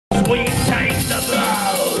We take the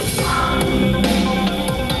blows.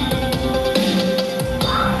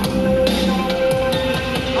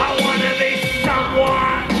 I wanna be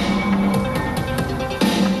someone.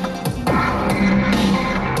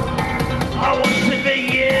 I want to be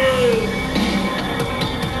you.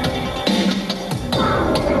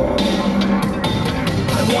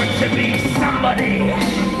 I want to be somebody.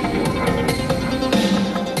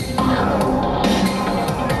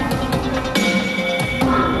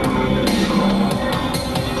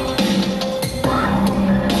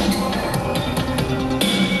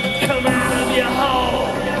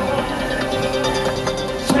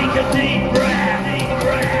 Deep breath.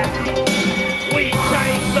 We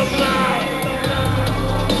take the blow.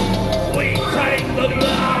 We take the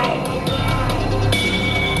blow.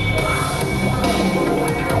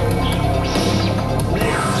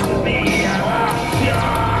 This will be an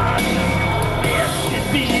option. This should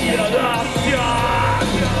be an option.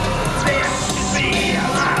 This should be an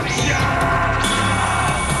option.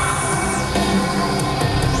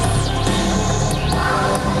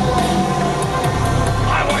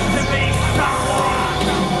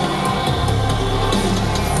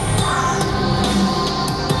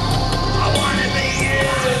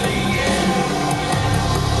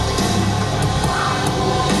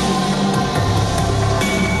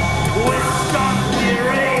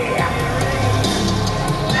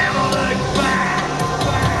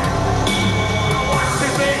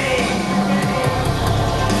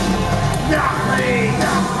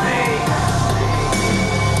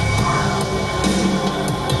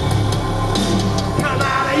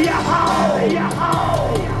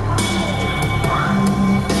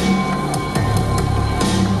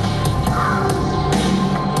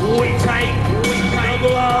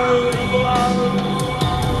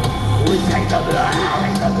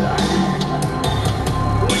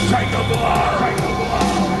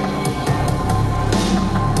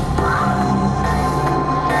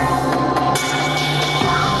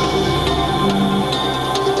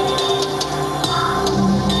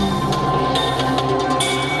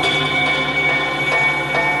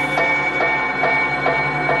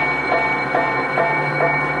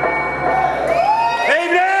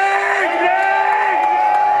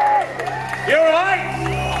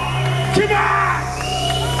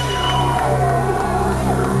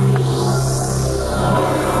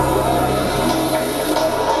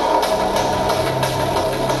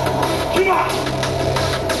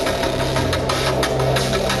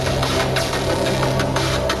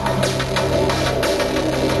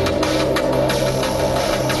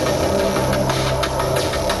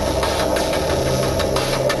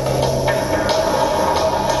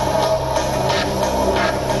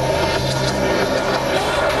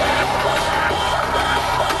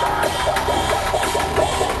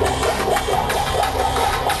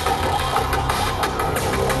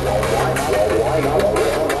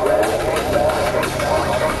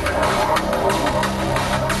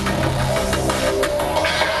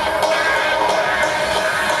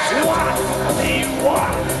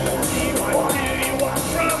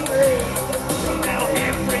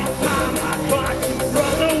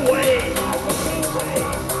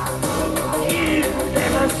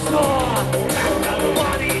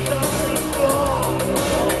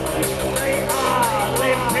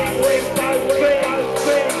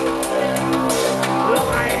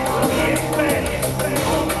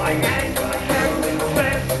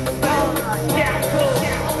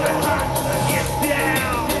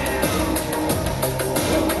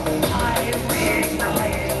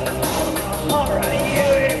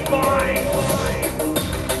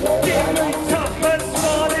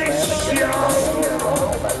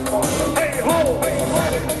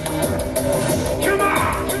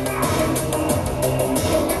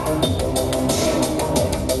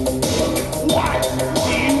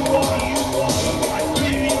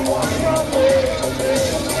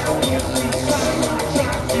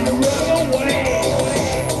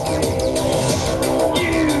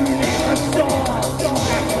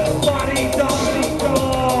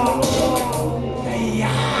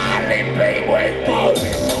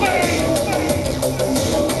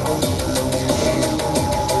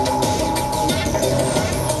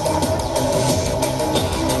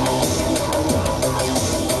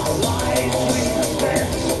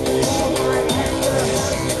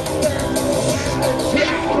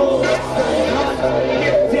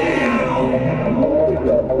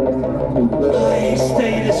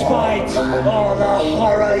 all the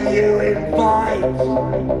horror you invite.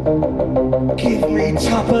 Give me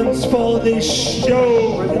tuppence for this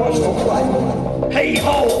show. Hey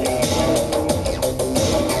ho!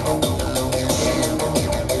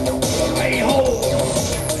 Hey ho!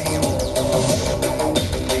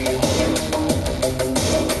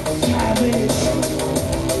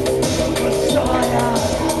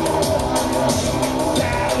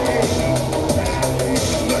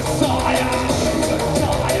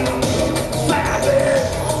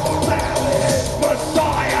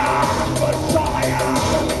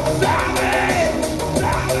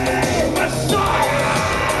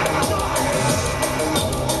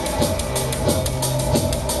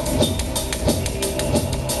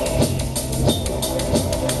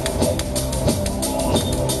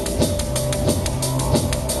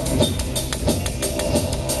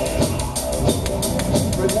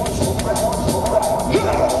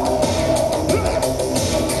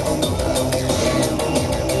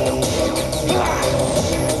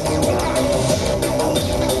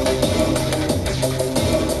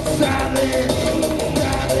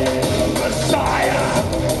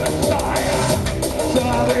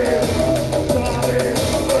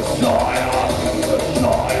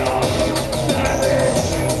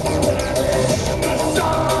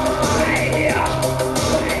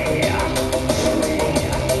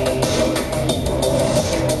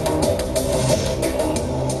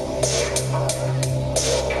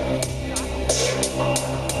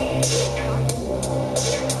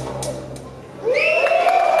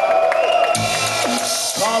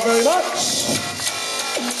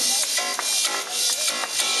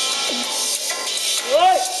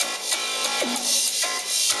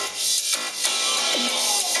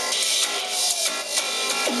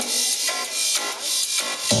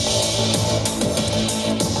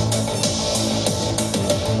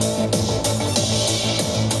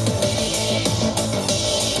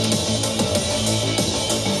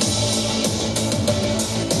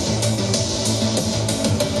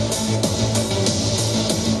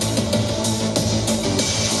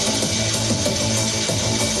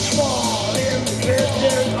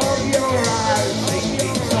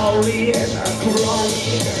 slowly in the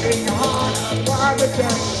grave, getting harder by the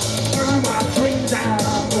day. Threw my dreams out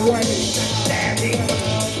of the way, standing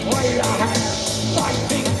way ahead,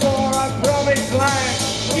 fighting for a promised land.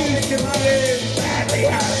 You can live badly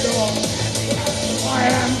handled. I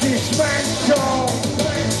am dismantled.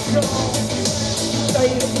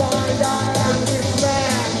 State of mind, I am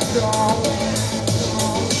dismantled.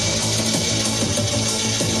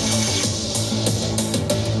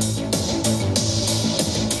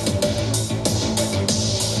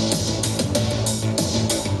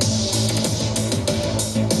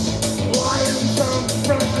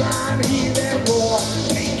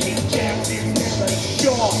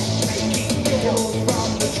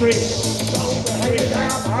 From the head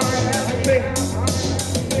out, I have been.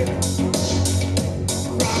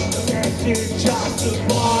 From the message I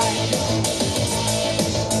survive.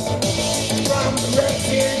 From the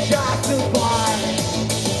wreckage I survive.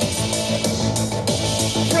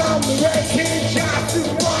 From the wreckage I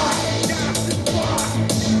survive.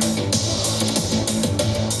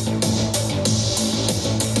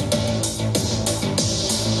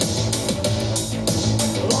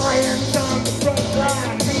 Lions on the front line.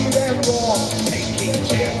 Taking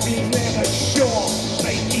chances, never sure.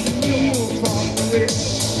 Making mules from the risk.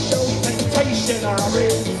 No temptation I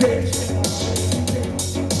resist.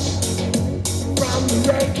 From the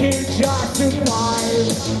wreckage I survive.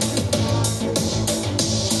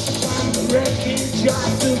 From the wreckage I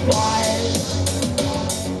survive.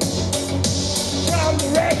 From the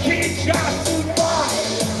wreckage I survive.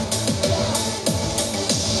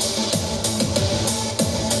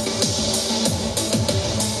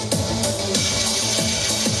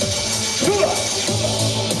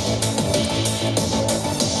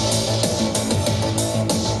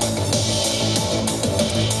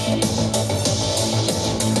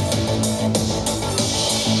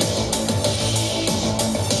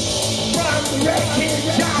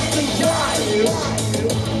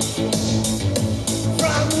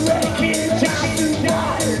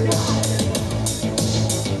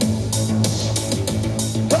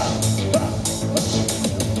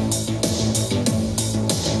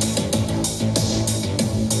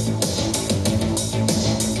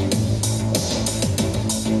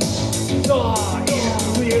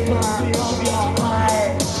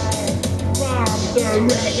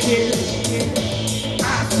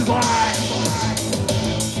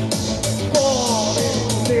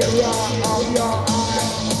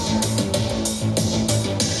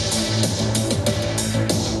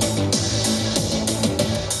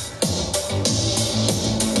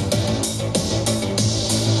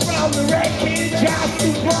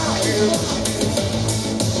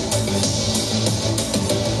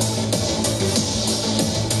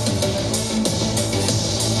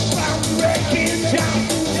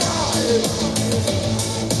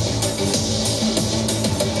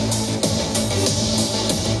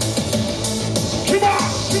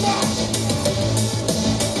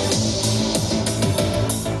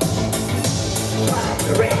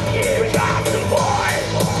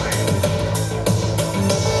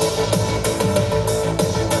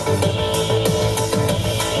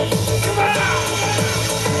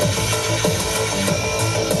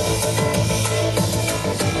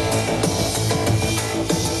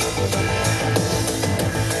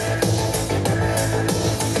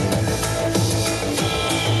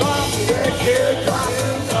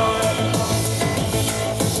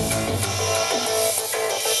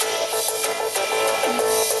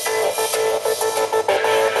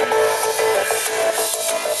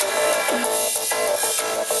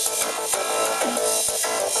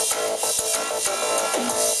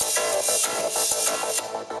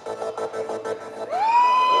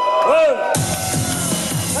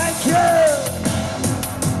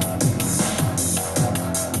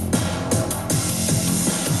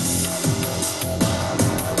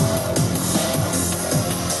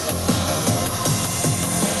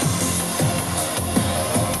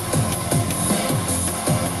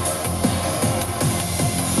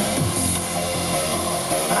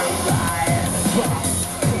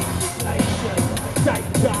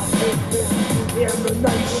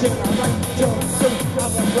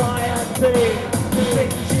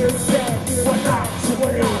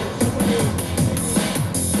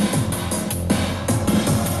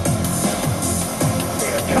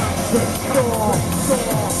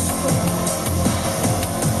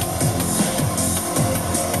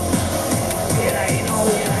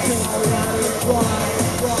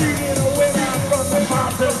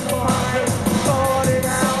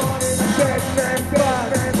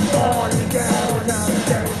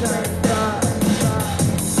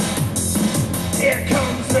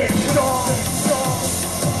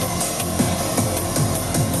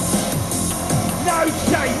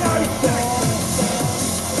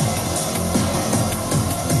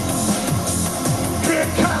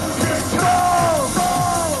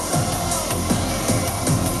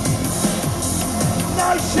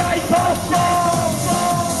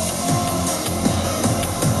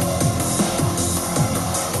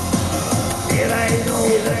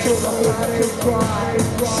 cry,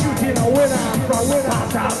 shooting a winner from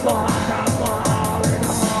Baltimore.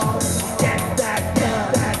 Get that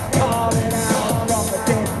calling out from the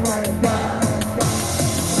dead man's gun.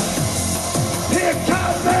 Here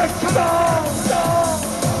comes the storm.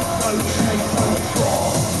 No shape, no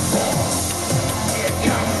form. Here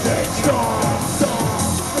comes the storm.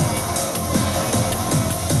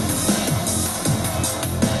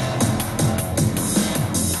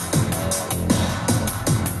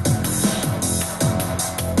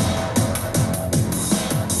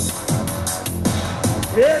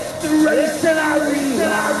 It's the race that I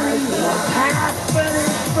realize what's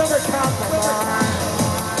happening from the top of my mind.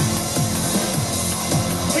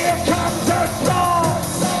 Here comes the storm.